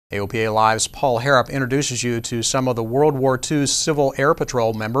AOPA Live's Paul Harrop introduces you to some of the World War II Civil Air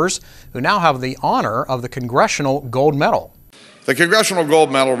Patrol members who now have the honor of the Congressional Gold Medal. The Congressional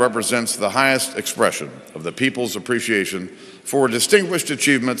Gold Medal represents the highest expression of the people's appreciation for distinguished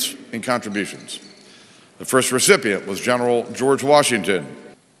achievements and contributions. The first recipient was General George Washington.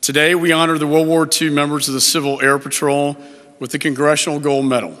 Today we honor the World War II members of the Civil Air Patrol with the Congressional Gold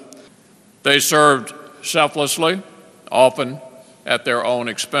Medal. They served selflessly, often at their own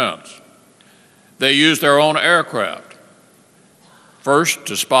expense. They used their own aircraft, first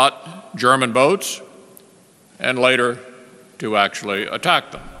to spot German boats, and later to actually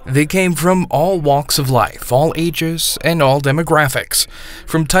attack them. They came from all walks of life, all ages, and all demographics,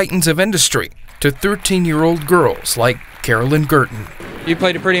 from titans of industry to 13-year-old girls like Carolyn Girton. You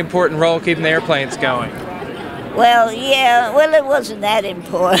played a pretty important role keeping the airplanes going. Well, yeah, it wasn't that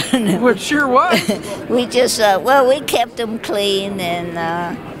important. Well, it sure was. We just, we kept them clean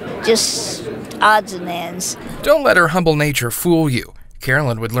and just odds and ends. Don't let her humble nature fool you.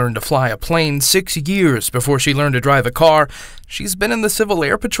 Carolyn would learn to fly a plane 6 years before she learned to drive a car. She's been in the Civil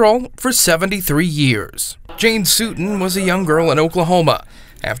Air Patrol for 73 years. Jane Sutton was a young girl in Oklahoma.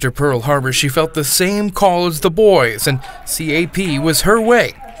 After Pearl Harbor, she felt the same call as the boys, and CAP was her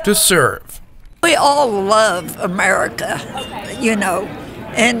way to serve. We all love America, you know,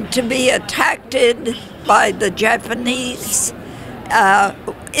 and to be attacked by the Japanese,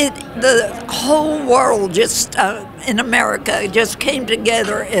 the whole world just in America just came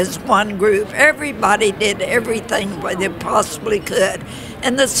together as one group. Everybody did everything they possibly could.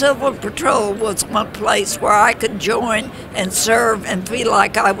 And the Civil Patrol was one place where I could join and serve and feel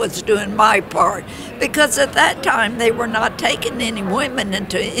like I was doing my part. Because at that time, they were not taking any women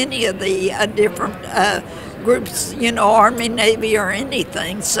into any of the different groups, you know, Army, Navy, or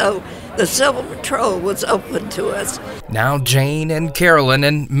anything. So the Civil Patrol was open to us. Now Jane and Carolyn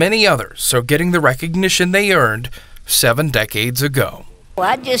and many others are getting the recognition they earned 7 decades ago. Well,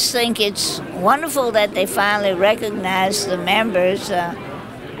 I just think it's wonderful that they finally recognize the members.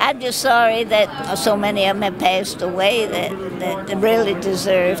 I'm just sorry that so many of them have passed away that really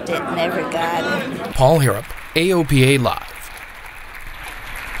deserved it and never got it. Paul Harrop, AOPA Live.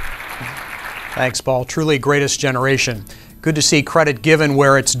 Thanks, Paul. Truly greatest generation. Good to see credit given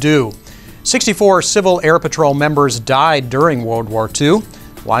where it's due. 64 Civil Air Patrol members died during World War II,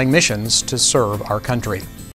 flying missions to serve our country.